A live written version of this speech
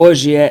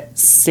Hoje é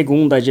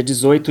segunda, dia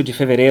 18 de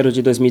fevereiro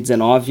de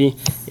 2019.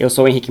 Eu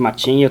sou o Henrique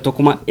Martim e eu tô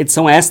com uma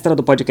edição extra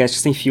do podcast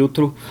Sem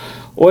Filtro.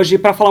 Hoje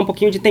para falar um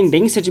pouquinho de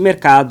tendência de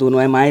mercado, não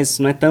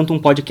é tanto um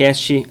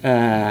podcast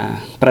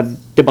para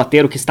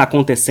debater o que está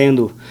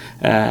acontecendo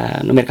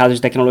no mercado de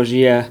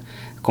tecnologia,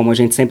 como a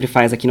gente sempre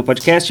faz aqui no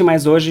podcast,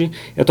 mas hoje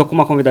eu tô com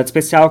uma convidada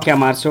especial, que é a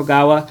Márcia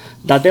Ogawa,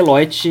 da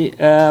Deloitte,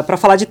 para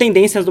falar de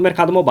tendências do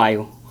mercado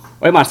mobile.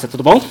 Oi, Márcia,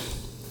 tudo bom?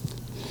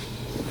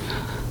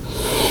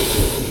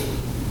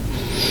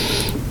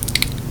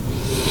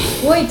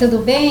 Oi, tudo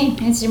bem?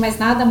 Antes de mais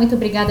nada, muito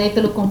obrigada aí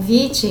pelo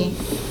convite.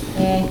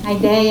 A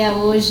ideia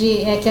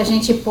hoje é que a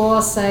gente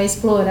possa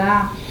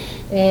explorar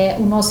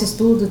o nosso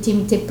estudo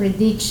TMT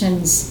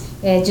Predictions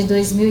de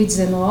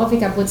 2019,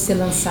 que acabou de ser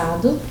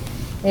lançado.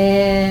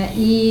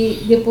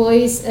 E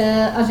depois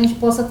a gente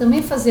possa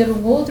também fazer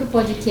um outro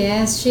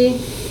podcast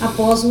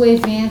após o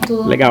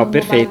evento. Legal,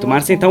 perfeito.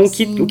 Márcia, então o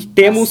que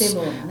temos,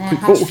 né?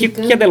 o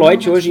que a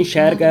Deloitte hoje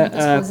enxerga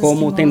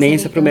como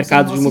tendência para o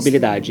mercado de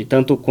mobilidade,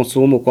 tanto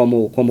consumo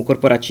como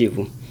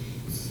corporativo?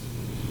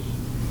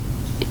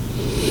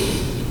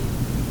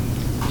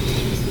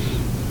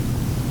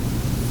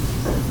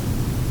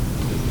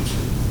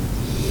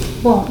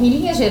 Bom, em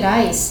linhas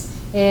gerais,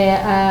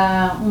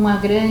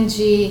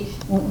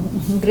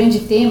 um grande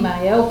tema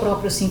é o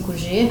próprio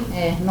 5G.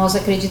 Nós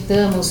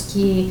acreditamos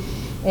que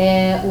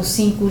o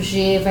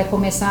 5G vai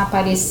começar a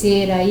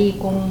aparecer aí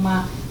como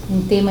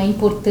um tema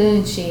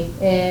importante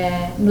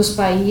nos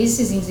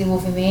países em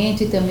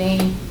desenvolvimento e também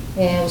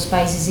os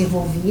países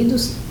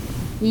desenvolvidos,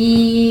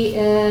 e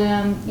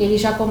ele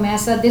já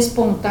começa a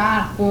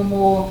despontar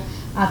como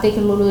a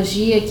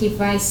tecnologia que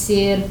vai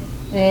ser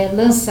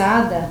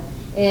lançada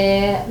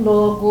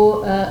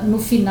logo no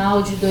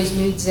final de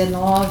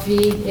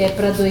 2019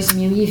 para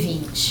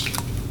 2020,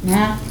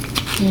 né?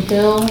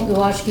 Então,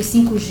 eu acho que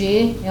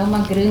 5G é uma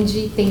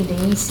grande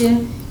tendência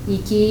e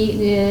que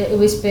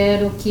eu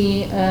espero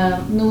que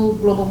no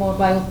Global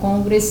Mobile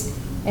Congress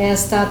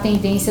esta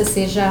tendência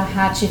seja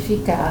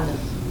ratificada,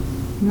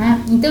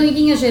 né? Então, em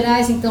linhas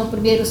gerais,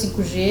 primeiro o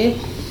 5G.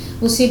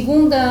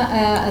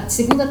 A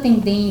segunda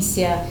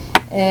tendência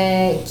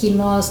que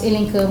nós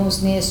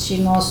elencamos neste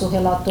nosso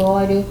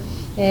relatório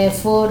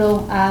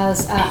foram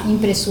as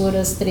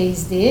impressoras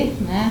 3D,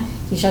 né,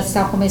 que já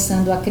está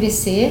começando a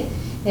crescer.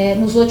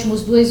 Nos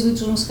dois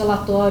últimos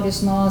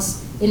relatórios nós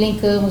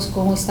elencamos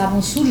como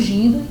estavam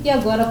surgindo e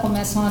agora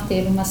começam a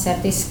ter uma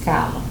certa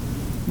escala,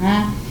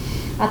 né?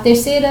 A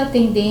terceira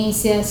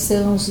tendência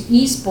são os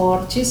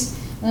esportes.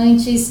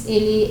 Antes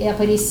ele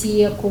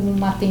aparecia como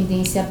uma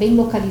tendência bem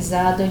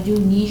localizada de um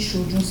nicho,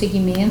 de um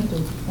segmento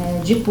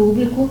de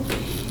público,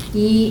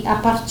 e a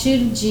partir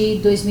de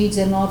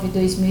 2019 e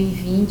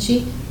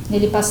 2020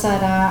 ele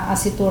passará a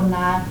se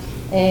tornar,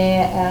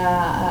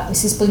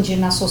 se expandir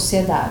na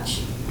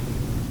sociedade.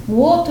 O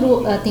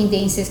outro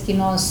tendências que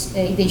nós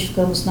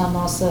identificamos no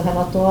nosso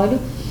relatório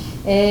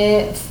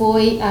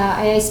foi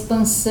a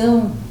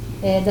expansão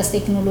das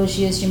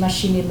tecnologias de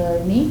machine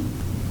learning.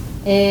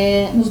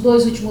 Nos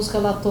dois últimos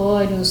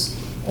relatórios,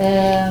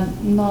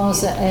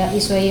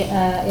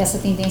 essa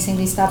tendência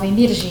ainda estava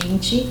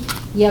emergente,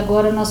 e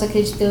agora nós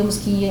acreditamos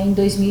que em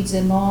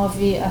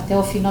 2019, até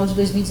o final de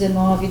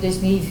 2019 e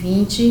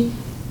 2020,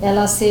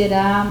 ela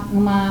será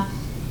uma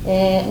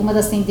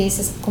das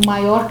tendências com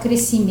maior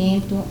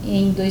crescimento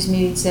em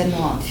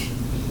 2019.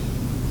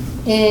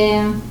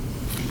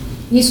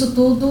 Isso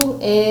tudo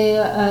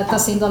está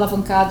sendo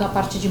alavancado a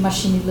partir de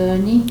machine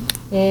learning,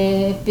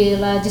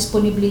 pela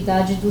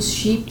disponibilidade dos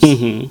chips,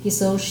 que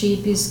são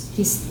chips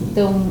que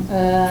estão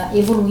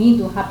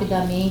evoluindo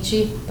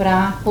rapidamente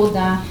para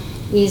rodar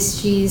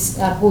estes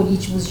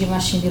algoritmos de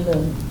machine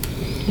learning,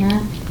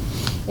 né?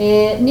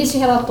 Nesse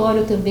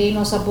relatório também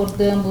nós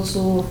abordamos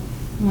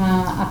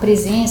a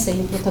presença e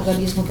o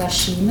protagonismo da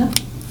China,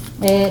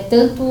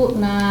 tanto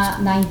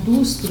na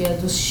indústria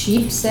dos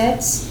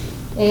chipsets,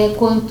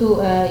 quanto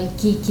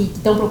que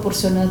estão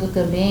proporcionando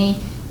também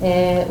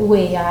o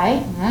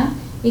AI, né?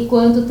 E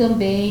quanto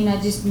também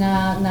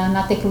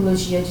na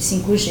tecnologia de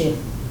 5G.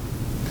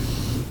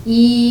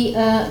 E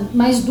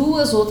mais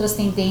duas outras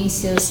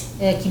tendências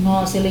que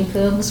nós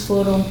elencamos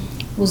foram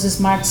os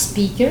smart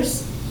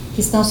speakers,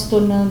 que estão se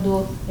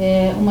tornando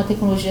uma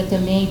tecnologia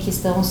também que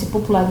estão se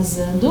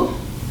popularizando,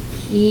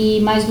 e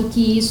mais do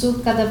que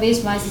isso, cada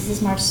vez mais esses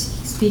smart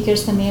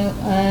speakers também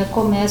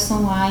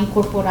começam a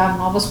incorporar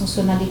novas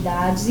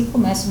funcionalidades e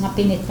começam a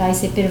penetrar e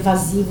ser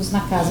pervasivos na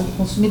casa do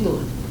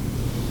consumidor.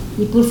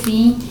 E por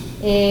fim,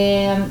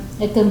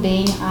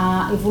 também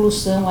a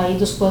evolução aí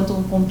dos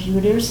quantum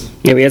computers.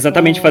 Eu ia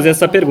exatamente fazer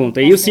essa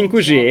pergunta. E o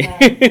 5G?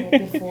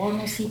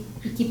 Performance,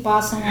 e que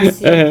passam a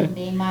ser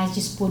também mais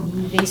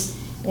disponíveis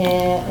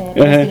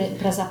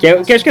para as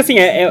aplicações. Que acho que assim,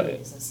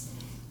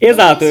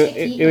 Exato,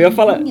 eu ia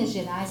falar. Em linhas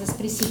gerais, as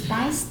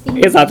principais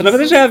tendências. Exato, na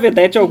verdade já é a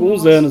Vedete há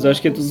alguns anos. Eu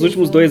acho que nos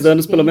últimos 2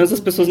 anos, pelo menos,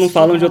 as pessoas não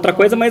falam de outra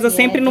coisa, mas é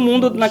sempre no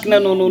mundo,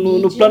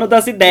 no plano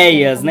das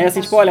ideias, né?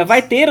 Assim, tipo, olha,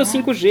 vai ter o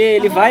 5G,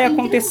 ele vai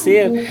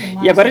acontecer.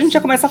 E agora a gente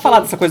já começa a falar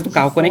dessa coisa do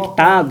carro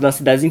conectado, das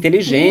cidades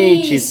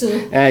inteligentes,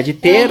 de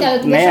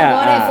ter, né,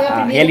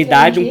 a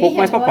realidade um pouco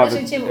mais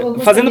palpável.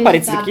 Fazendo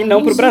parênteses aqui,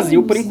 não para o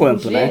Brasil por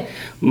enquanto, né?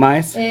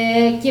 Mas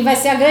que vai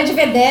ser a grande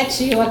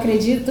vedete, eu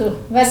acredito,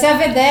 vai ser a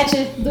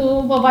vedete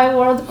do Mobile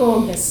World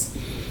Congress.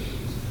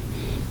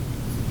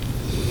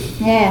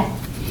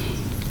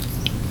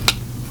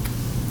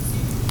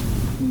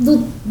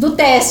 Do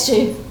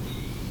teste.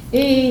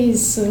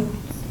 Isso.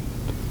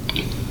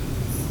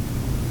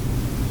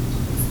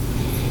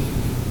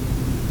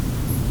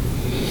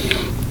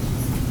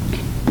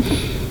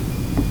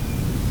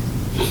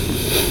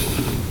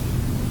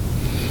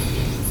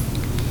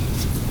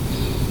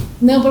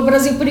 Não para o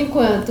Brasil por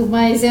enquanto,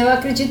 mas eu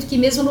acredito que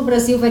mesmo no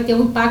Brasil vai ter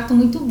um impacto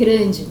muito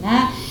grande,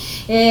 né?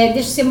 Deixa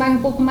eu ser um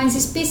pouco mais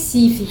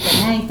específica,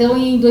 né? Então,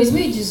 em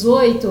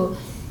 2018,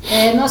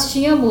 nós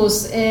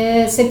tínhamos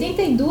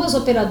 72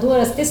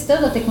 operadoras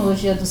testando a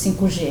tecnologia do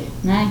 5G,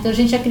 né? Então, a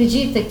gente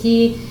acredita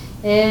que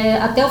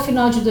até o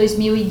final de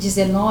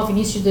 2019,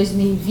 início de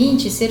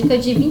 2020, cerca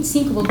de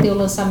 25 vão ter o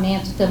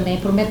lançamento também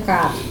para o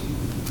mercado.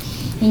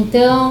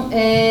 Então,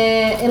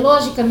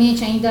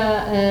 logicamente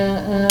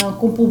ainda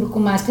com público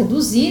mais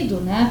reduzido,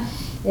 né?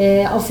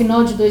 Ao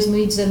final de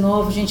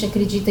 2019, a gente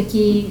acredita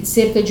que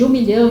cerca de 1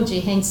 milhão de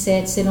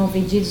handsets serão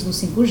vendidos no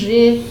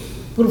 5G,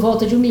 por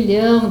volta de 1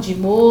 milhão de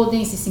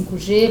modems de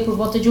 5G, por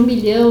volta de 1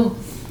 milhão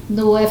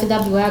no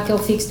FWA, que é o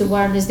Fixed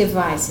Wireless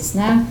Devices,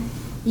 né?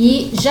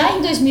 E já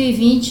em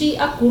 2020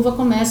 a curva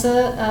começa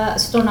a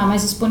se tornar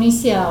mais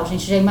exponencial. A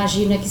gente já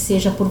imagina que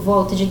seja por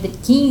volta de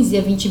 15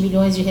 a 20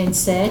 milhões de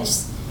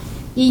handsets.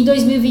 E em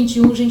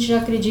 2021 a gente já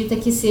acredita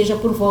que seja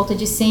por volta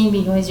de 100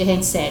 milhões de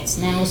handsets,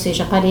 né? Ou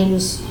seja,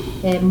 aparelhos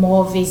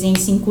móveis em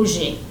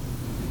 5G.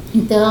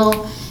 Então,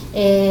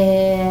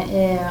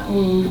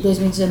 o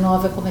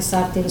 2019 vai começar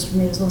a ter os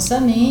primeiros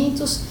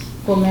lançamentos,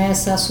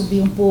 começa a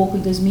subir um pouco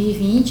em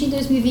 2020, e em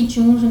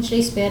 2021 a gente já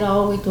espera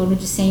algo em torno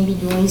de 100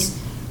 milhões,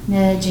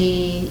 né,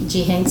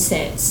 de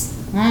handsets,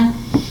 né?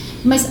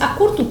 Mas a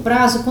curto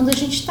prazo, quando a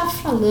gente está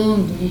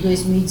falando em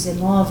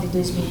 2019 e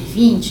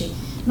 2020,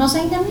 nós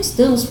ainda não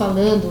estamos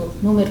falando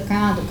no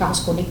mercado carros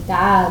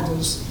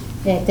conectados,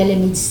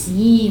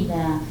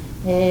 telemedicina,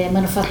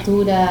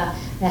 manufatura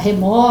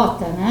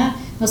remota, né?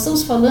 Nós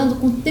estamos falando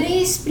com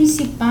 3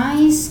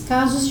 principais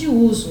casos de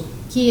uso,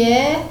 que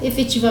é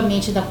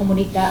efetivamente da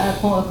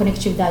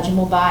conectividade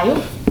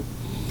mobile,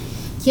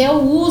 que é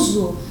o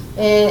uso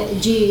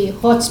de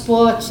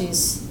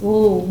hotspots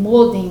ou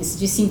modems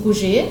de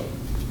 5G,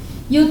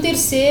 e o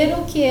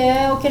terceiro, que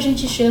é o que a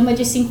gente chama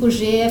de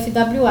 5G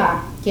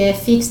FWA, que é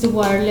Fixed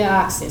Wireless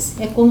Access.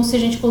 É como se a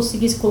gente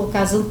conseguisse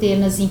colocar as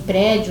antenas em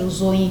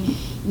prédios ou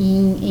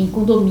em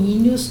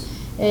condomínios,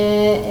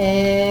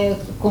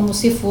 como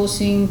se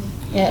fossem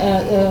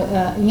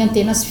em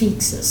antenas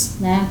fixas,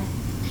 né?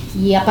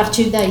 E a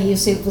partir daí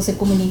você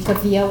comunica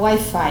via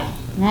Wi-Fi,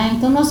 né?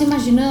 Então nós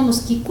imaginamos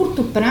que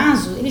curto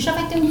prazo ele já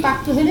vai ter um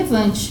impacto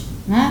relevante,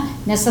 né,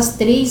 nessas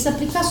 3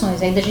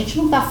 aplicações. Ainda a gente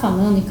não está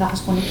falando em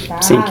carros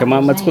conectados. Sim, que é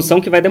uma discussão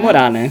que vai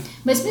demorar, né?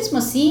 Mas mesmo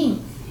assim,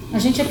 a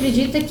gente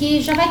acredita que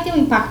já vai ter um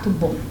impacto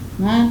bom,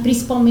 né?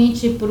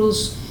 Principalmente para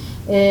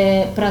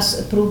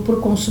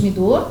o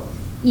consumidor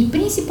e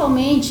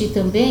principalmente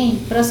também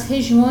para as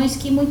regiões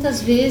que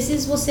muitas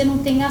vezes você não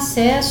tem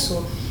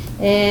acesso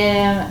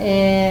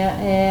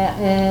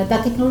da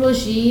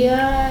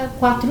tecnologia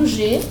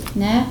 4G,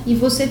 né? E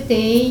você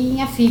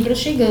tem a fibra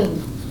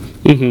chegando.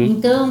 Uhum.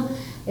 Então,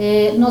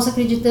 nós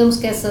acreditamos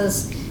que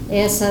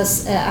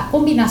a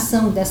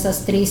combinação dessas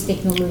 3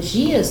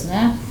 tecnologias,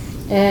 né,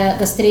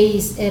 das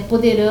 3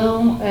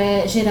 poderão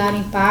gerar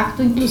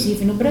impacto,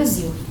 inclusive no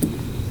Brasil,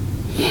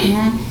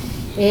 né?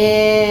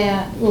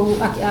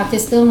 A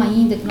questão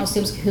ainda que nós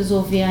temos que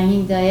resolver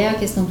ainda é a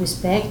questão do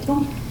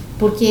espectro,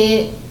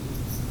 porque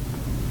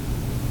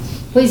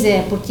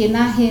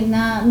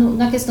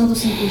na questão do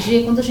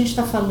 5G, quando a gente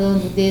está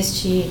falando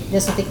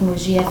dessa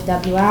tecnologia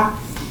FWA,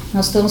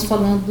 nós estamos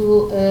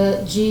falando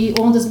de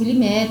ondas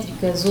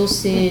milimétricas, ou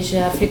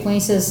seja,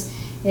 frequências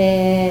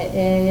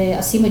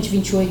acima de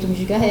 28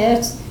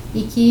 MHz,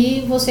 e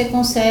que você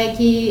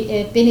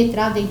consegue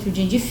penetrar dentro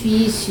de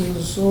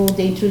edifícios ou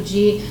dentro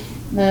de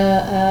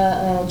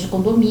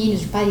condomínios,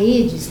 de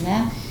paredes,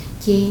 né?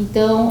 Que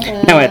então...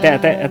 Não, é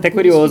até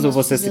curioso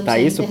você citar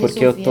isso,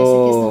 porque eu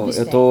tô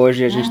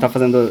hoje, a gente está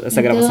fazendo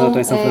essa gravação, eu estou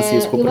em São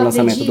Francisco para o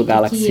lançamento do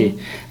Galaxy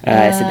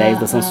S10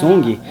 da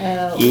Samsung,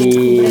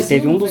 e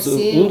teve um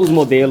dos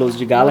modelos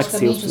de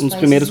Galaxy, um dos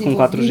primeiros com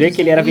 4G,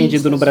 que ele era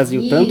vendido no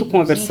Brasil tanto com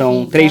a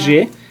versão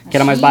 3G, que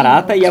era mais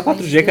barata, e a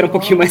 4G, que era um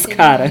pouquinho mais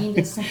cara.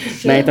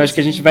 Né? Então acho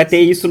que a gente vai ter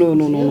isso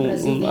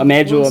a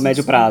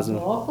médio prazo.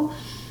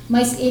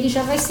 Mas ele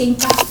já vai ser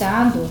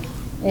impactado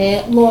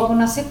logo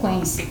na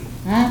sequência,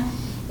 né?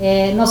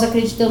 Nós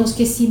acreditamos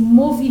que esse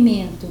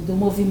movimento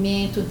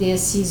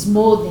desses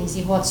modems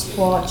e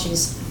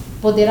hotspots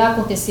poderá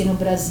acontecer no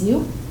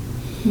Brasil,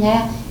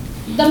 né?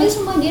 Da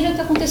mesma maneira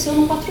que aconteceu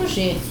no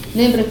 4G.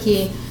 Lembra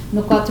que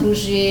no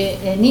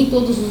 4G nem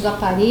todos os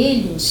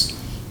aparelhos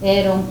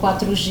eram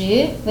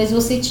 4G, mas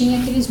você tinha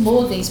aqueles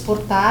modems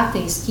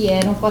portáteis que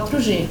eram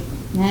 4G,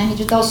 né?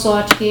 De tal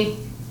sorte que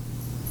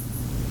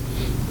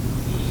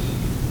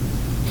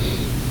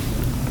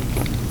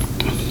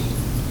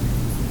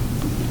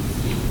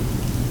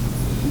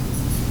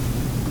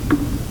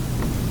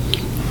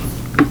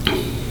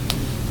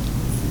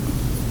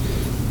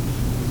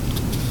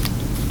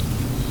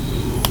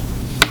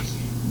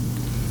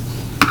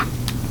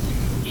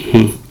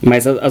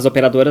Mas as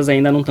operadoras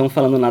ainda não estão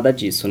falando nada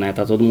disso, né?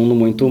 Tá todo mundo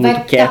muito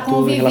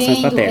quieto em relação à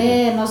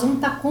estratégia. Nós vamos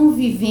estar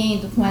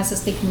convivendo com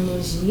essas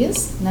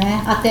tecnologias,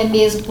 né? Até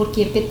mesmo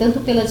porque, tanto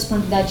pela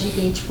disponibilidade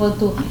de rede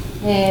quanto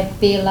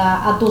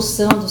pela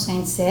adoção dos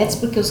handsets,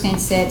 porque os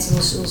handsets,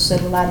 os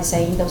celulares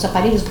ainda, os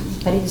aparelhos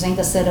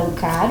ainda serão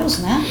caros,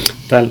 né?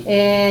 Tá.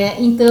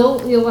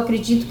 Então, eu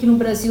acredito que no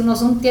Brasil nós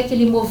vamos ter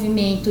aquele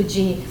movimento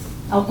de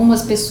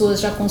algumas pessoas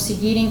já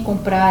conseguirem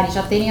comprar e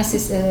já terem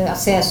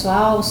acesso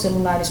aos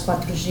celulares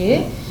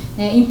 4G.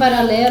 Em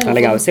paralelo...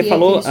 legal, você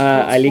falou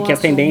ali que as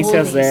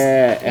tendências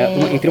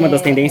entre uma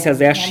das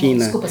tendências é a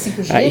China. Desculpa,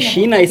 5G, a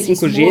China e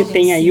 5G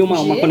tem aí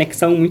uma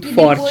conexão muito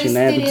forte,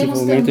 né, do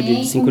desenvolvimento de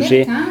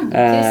 5G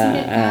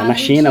na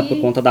China por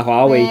conta da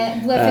Huawei,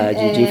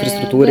 de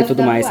infraestrutura e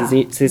tudo mais.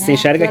 Você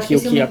enxerga que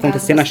o que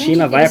acontecer na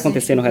China vai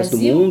acontecer no resto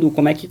do mundo?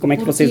 Como é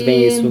que vocês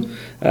veem isso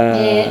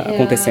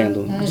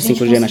acontecendo, de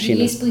 5G na China?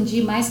 A gente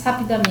expandir mais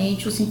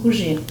rapidamente o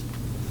 5G.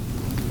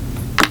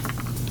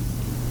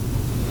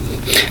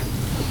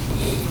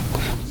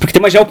 Porque tem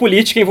uma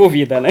geopolítica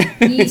envolvida, né?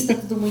 Isso, está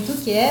tudo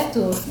muito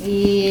quieto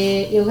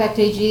e eu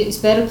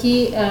espero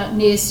que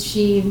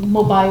neste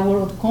Mobile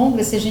World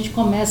Congress a gente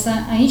comece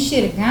a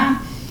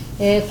enxergar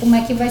como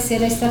é que vai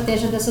ser a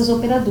estratégia dessas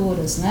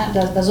operadoras, né?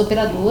 Das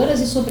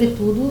operadoras e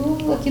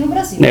sobretudo aqui no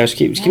Brasil. Acho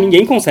que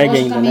ninguém consegue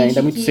ainda, né? Ainda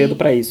é muito cedo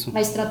para isso.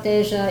 A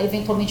estratégia,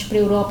 eventualmente, para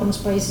a Europa, nos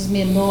países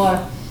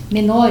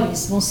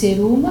menores, vão ser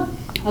uma.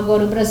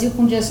 Agora, o Brasil,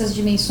 com essas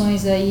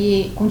dimensões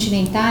aí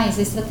continentais,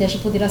 a estratégia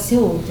poderá ser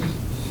outra.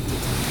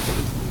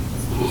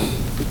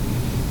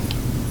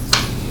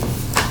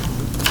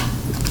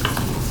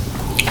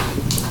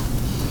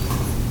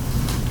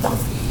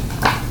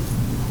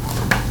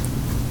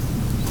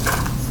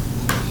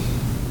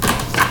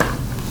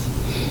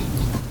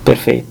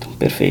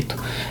 Perfeito.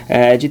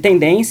 De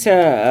tendência,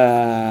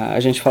 a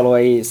gente falou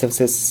aí,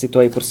 você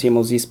citou aí por cima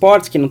os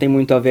esportes, que não tem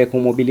muito a ver com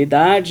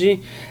mobilidade.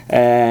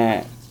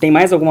 Tem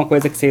mais alguma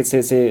coisa que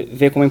você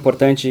vê como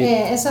importante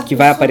que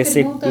vai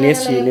aparecer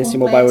nesse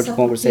Mobile World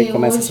Congress aí que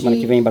começa semana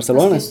que vem em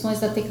Barcelona? As questões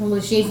da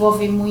tecnologia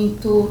envolvem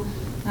muito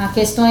as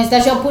questões da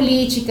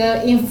geopolítica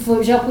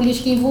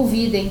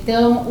envolvida.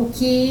 Então, o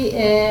que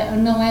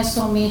não é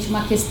somente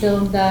uma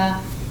questão da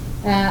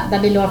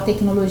melhor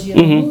tecnologia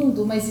no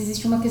mundo, mas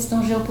existe uma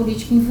questão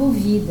geopolítica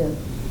envolvida.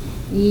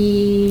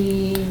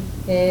 E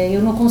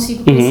eu não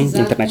consigo precisar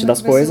Internet de das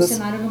como vai coisas. ser o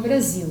cenário no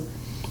Brasil.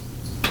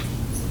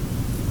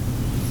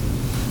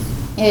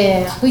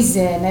 Pois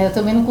é, né? Eu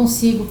também não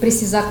consigo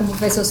precisar como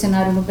vai ser o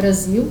cenário no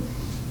Brasil,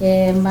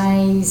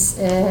 mas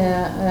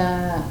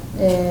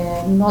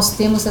nós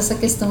temos essa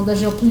questão da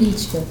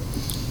geopolítica.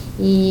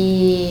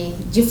 E,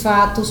 de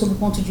fato, sob o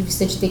ponto de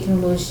vista de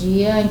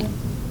tecnologia,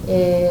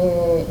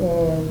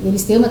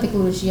 eles têm uma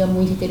tecnologia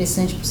muito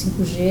interessante para o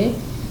 5G,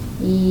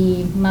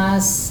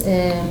 mas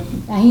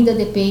ainda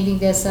dependem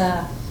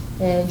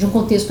de um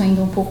contexto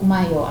ainda um pouco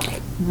maior,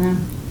 né?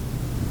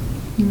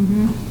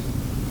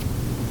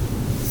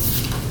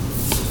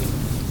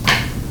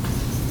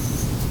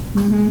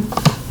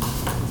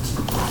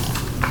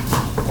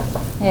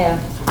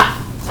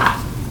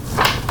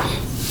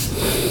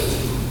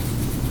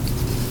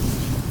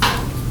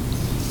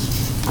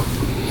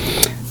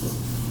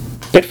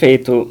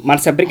 Perfeito.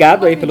 Márcia,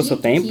 obrigado aí pelo seu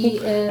tempo.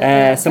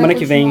 Semana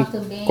que vem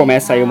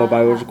começa aí o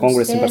Mobile World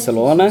Congress em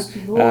Barcelona.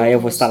 Eu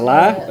vou estar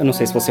lá, eu não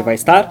sei se você vai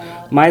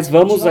estar, mas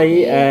vamos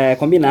aí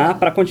combinar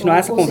para continuar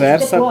essa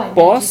conversa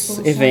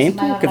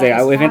pós-evento. Quer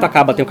dizer, o evento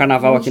acaba, tem o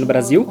carnaval aqui no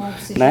Brasil,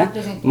 né?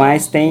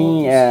 Mas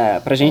tem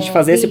para a gente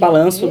fazer esse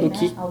balanço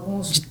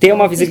de ter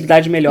uma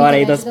visibilidade melhor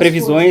aí das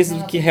previsões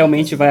do que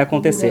realmente vai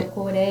acontecer.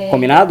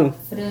 Combinado?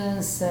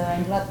 França,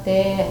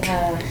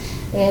 Inglaterra...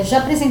 já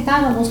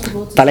apresentaram alguns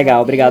pilotos. Tá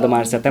legal, obrigado,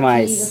 Márcia, até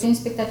mais. Eu tenho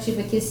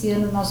expectativa que esse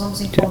ano nós vamos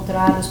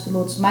encontrar os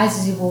pilotos mais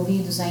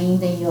desenvolvidos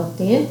ainda em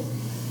IoT.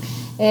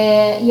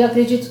 E eu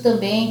acredito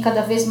também,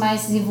 cada vez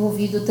mais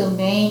desenvolvido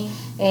também,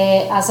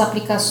 as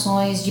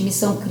aplicações de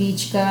missão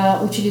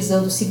crítica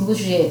utilizando o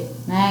 5G,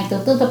 né?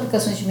 Então, tanto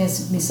aplicações de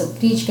missão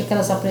crítica,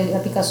 aquelas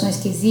aplicações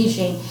que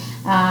exigem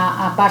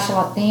a baixa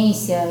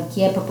latência,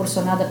 que é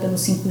proporcionada pelo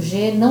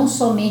 5G, não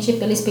somente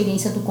pela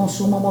experiência do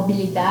consumo, a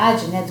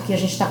mobilidade, né, do que a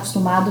gente está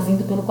acostumado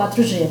vindo pelo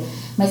 4G,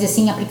 mas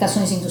assim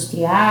aplicações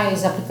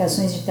industriais,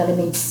 aplicações de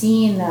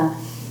telemedicina.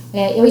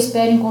 Eu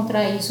espero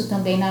encontrar isso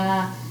também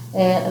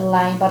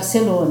lá em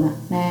Barcelona,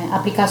 né?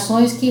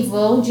 Aplicações que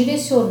vão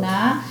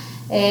direcionar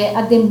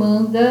a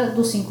demanda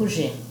do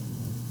 5G.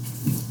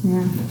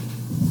 Né?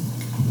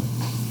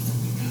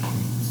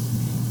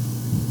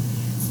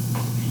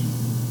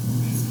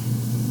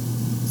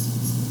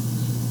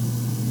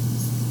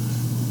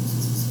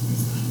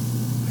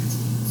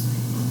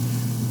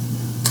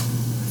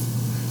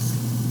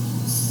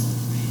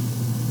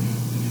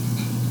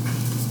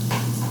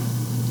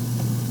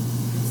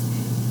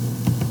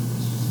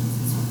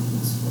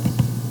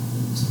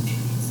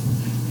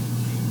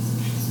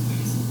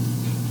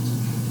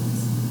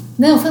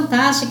 Não,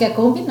 fantástica,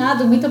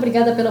 combinado. Muito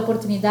obrigada pela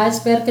oportunidade.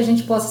 Espero que a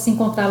gente possa se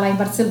encontrar lá em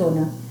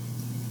Barcelona.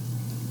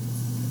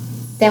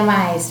 Até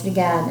mais,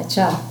 obrigada,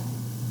 tchau.